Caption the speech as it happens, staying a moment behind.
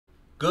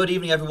Good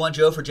evening, everyone.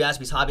 Joe for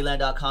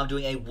JaspysHobbyland.com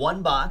doing a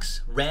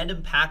one-box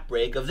random pack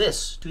break of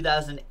this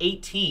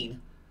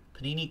 2018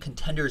 Panini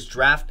Contenders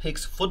Draft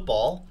Picks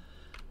Football.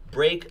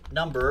 Break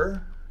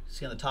number,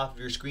 see on the top of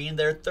your screen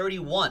there,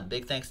 31.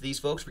 Big thanks to these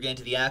folks for getting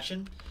to the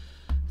action.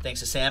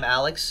 Thanks to Sam,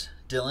 Alex,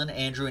 Dylan,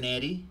 Andrew, and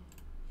Andy.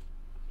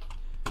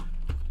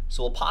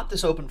 So we'll pop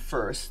this open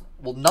first.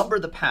 We'll number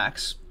the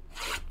packs.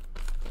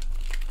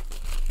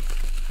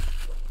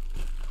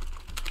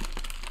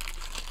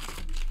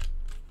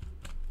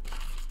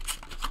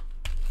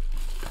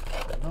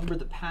 Number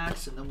the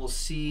packs, and then we'll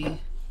see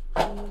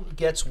who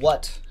gets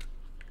what.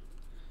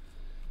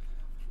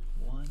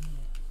 1,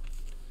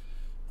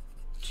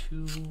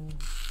 2,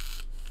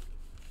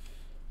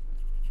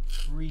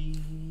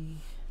 3,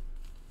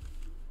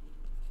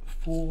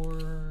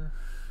 4,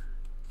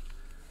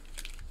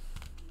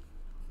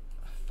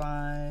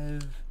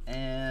 5,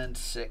 and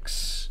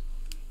 6.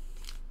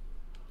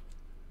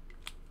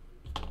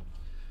 Now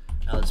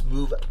let's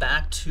move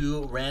back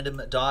to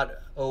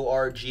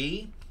random.org.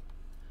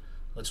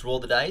 Let's roll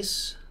the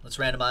dice. Let's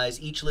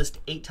randomize each list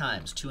 8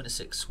 times. 2 and a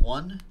 6.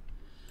 1,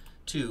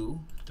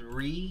 2,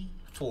 3,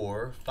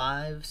 4,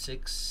 5,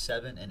 6,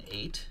 7, and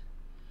 8.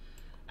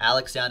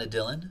 Alex down to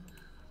Dylan.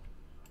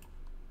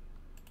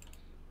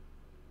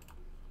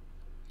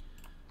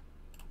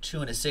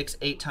 2 and a 6,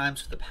 8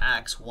 times for the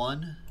packs.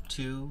 1,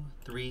 2,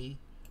 3,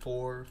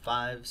 4,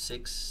 5,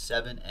 6,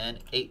 7, and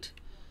 8.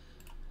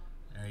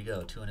 There you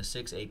go. 2 and a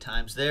 6, 8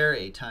 times there,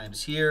 8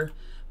 times here.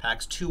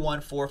 Packs 2,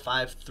 1, 4,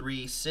 5,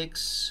 3,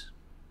 6.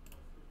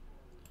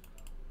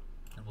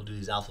 And we'll do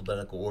these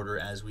alphabetical order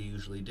as we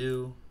usually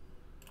do.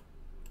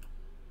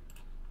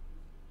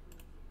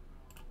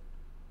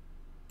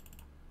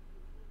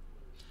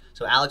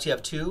 So Alex, you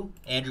have 2.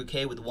 Andrew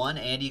K with 1.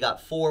 Andy, you got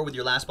 4 with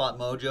your last spot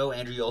mojo.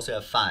 Andrew, you also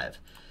have 5.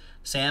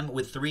 Sam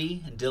with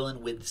 3 and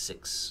Dylan with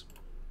 6.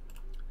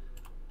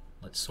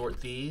 Let's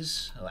sort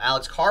these. So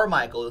Alex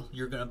Carmichael,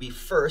 you're going to be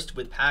first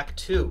with pack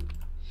 2.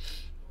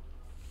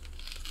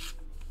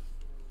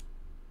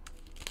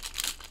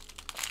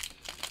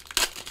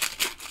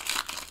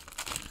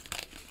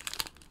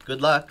 Good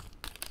luck.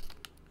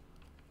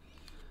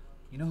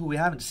 You know who we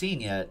haven't seen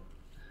yet?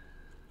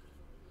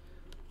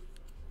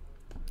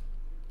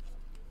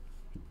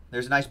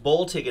 There's a nice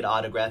bowl ticket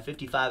autograph,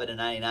 55 out of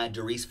 99,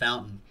 Doris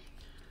Fountain.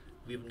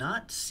 We have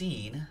not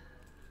seen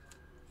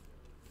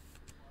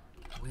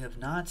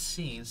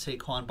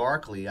Saquon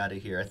Barkley out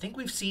of here. I think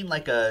we've seen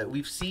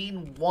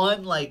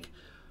one like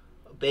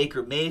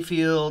Baker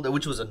Mayfield,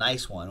 which was a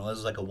nice one. It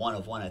was like a 1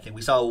 of 1, I think.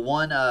 We saw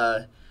one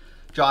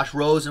Josh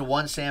Rosen,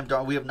 1 Sam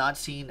Darnold. We have not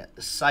seen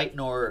sight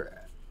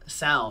nor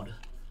sound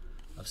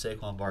of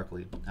Saquon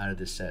Barkley out of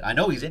this set. I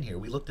know he's in here.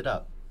 We looked it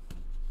up.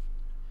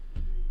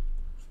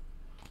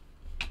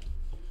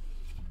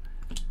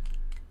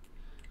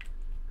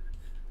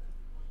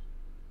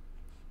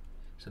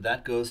 So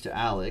that goes to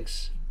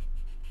Alex.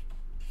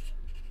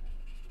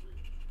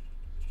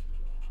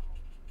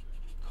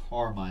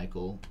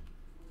 Carmichael.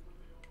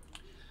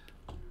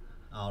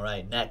 All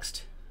right,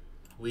 next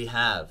we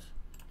have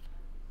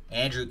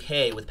Andrew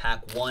K with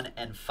pack 1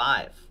 and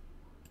 5.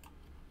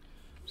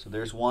 So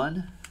there's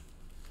 1,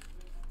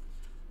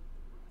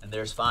 and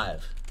there's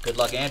 5. Good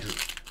luck, Andrew.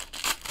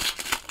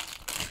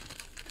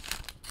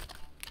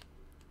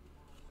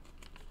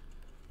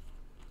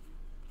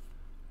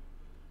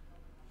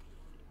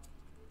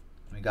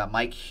 We got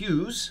Mike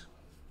Hughes,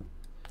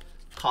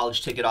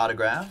 college ticket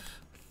autograph.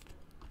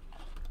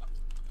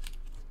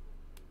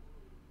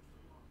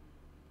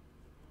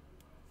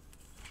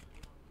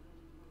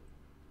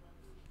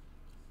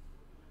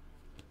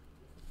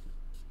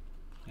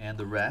 And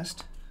the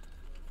rest.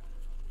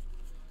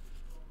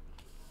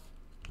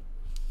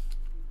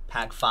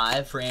 Pack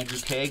 5 for Andrew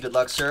K. Good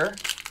luck, sir.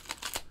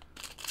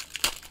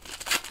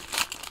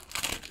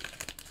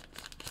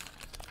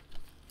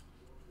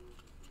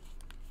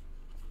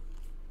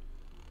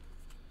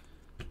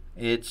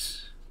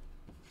 It's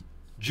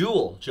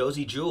Jewel,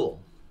 Josie Jewell.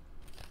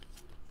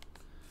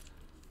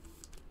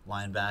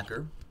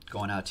 Linebacker,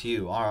 going out to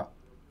you. All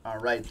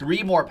right,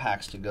 3 more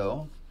packs to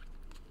go.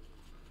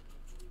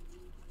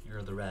 Here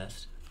are the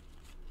rest.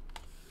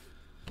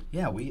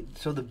 Yeah,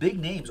 so the big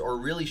names are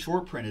really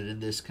short printed in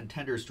this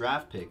Contenders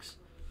Draft Picks.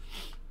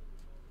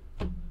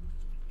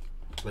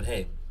 But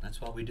hey,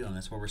 that's what we do, and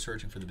that's why we're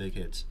searching for the big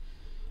hits.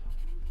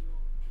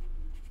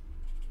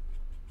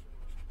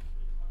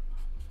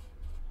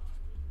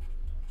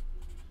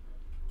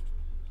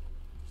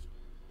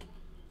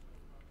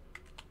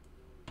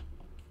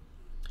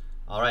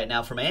 All right,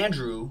 now from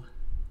Andrew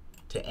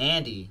to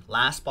Andy,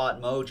 last spot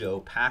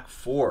mojo, pack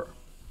 4.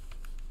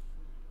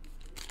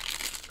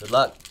 Good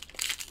luck.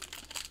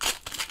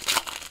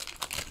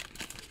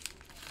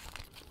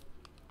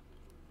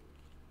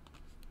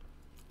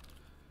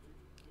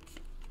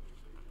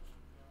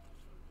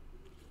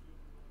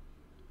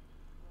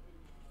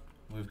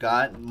 We've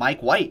got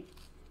Mike White.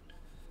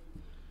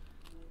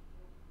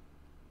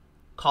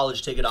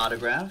 College ticket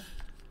autograph.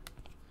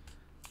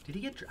 Did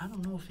he get, I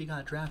don't know if he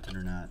got drafted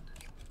or not.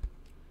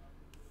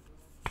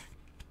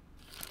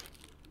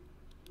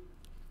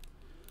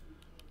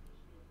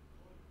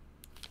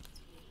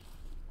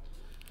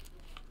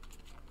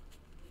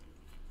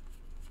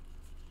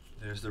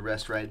 There's the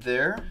rest right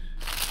there.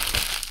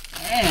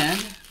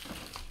 And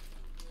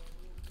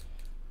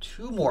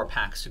 2 more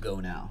packs to go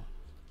now.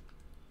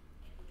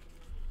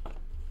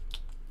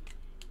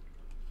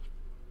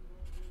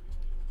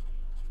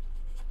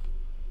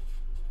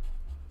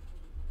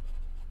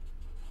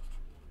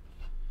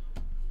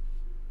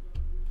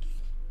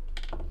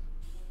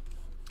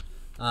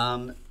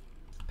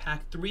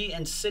 Pack 3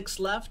 and 6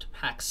 left.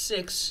 Pack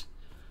 6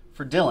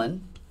 for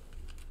Dylan.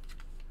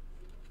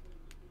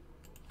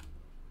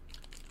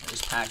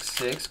 There's pack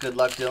 6. Good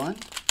luck,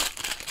 Dylan.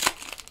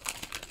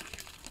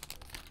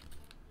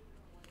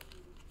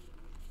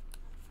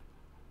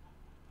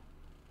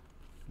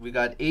 We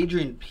got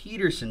Adrian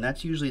Peterson.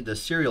 That's usually the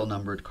serial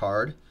numbered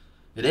card.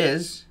 It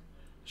is.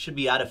 Should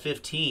be out of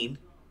 15.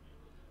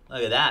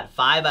 Look at that.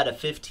 5 out of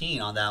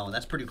 15 on that one.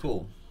 That's pretty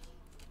cool.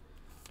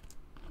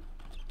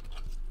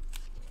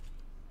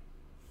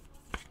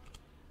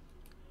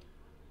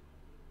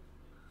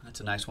 That's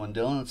a nice one,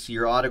 Dylan. Let's see.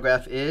 Your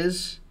autograph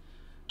is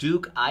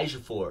Duke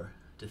Ejiofor,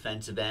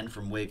 defensive end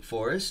from Wake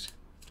Forest.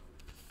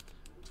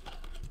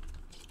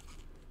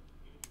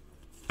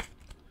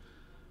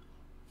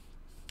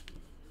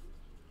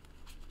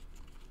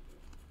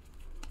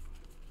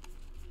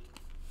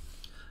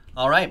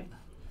 All right.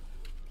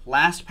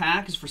 Last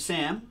pack is for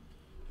Sam.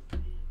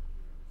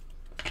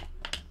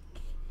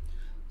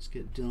 Let's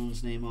get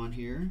Dylan's name on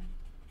here.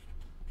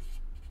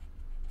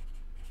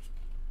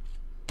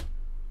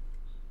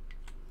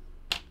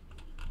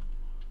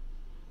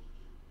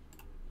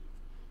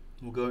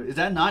 We'll go. Is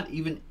that not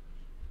even?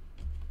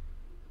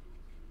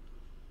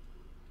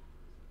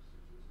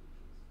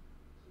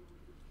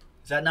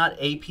 Is that not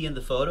AP in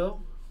the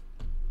photo?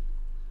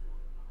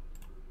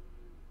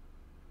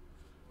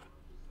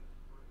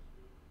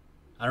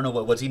 I don't know.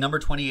 What was he, number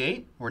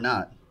 28 or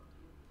not?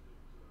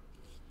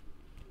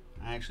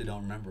 I actually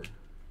don't remember.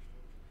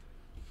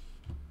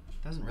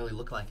 Doesn't really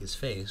look like his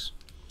face.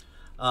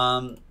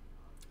 Once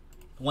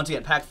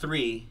again, pack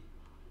 3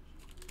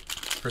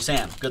 for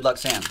Sam. Good luck,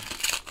 Sam.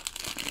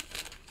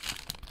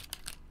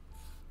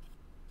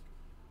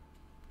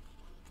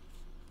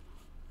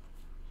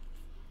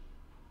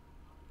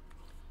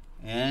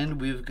 And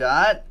we've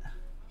got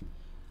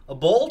a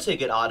bowl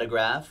ticket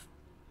autograph,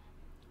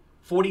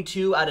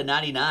 42 out of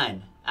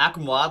 99.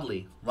 Akram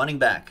Wadley, running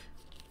back.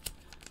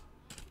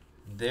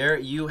 There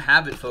you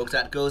have it, folks.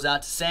 That goes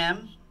out to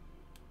Sam.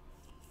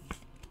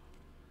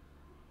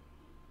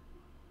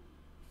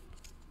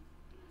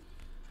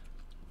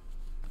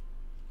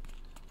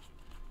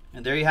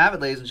 And there you have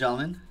it, ladies and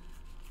gentlemen.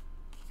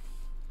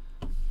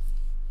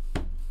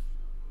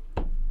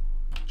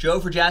 Joe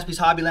for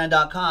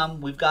JaspysHobbyland.com.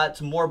 We've got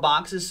some more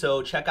boxes,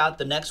 so check out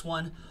the next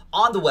one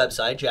on the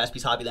website,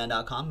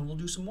 JaspysHobbyland.com, and we'll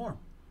do some more.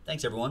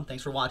 Thanks, everyone.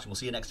 Thanks for watching. We'll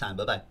see you next time.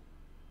 Bye-bye.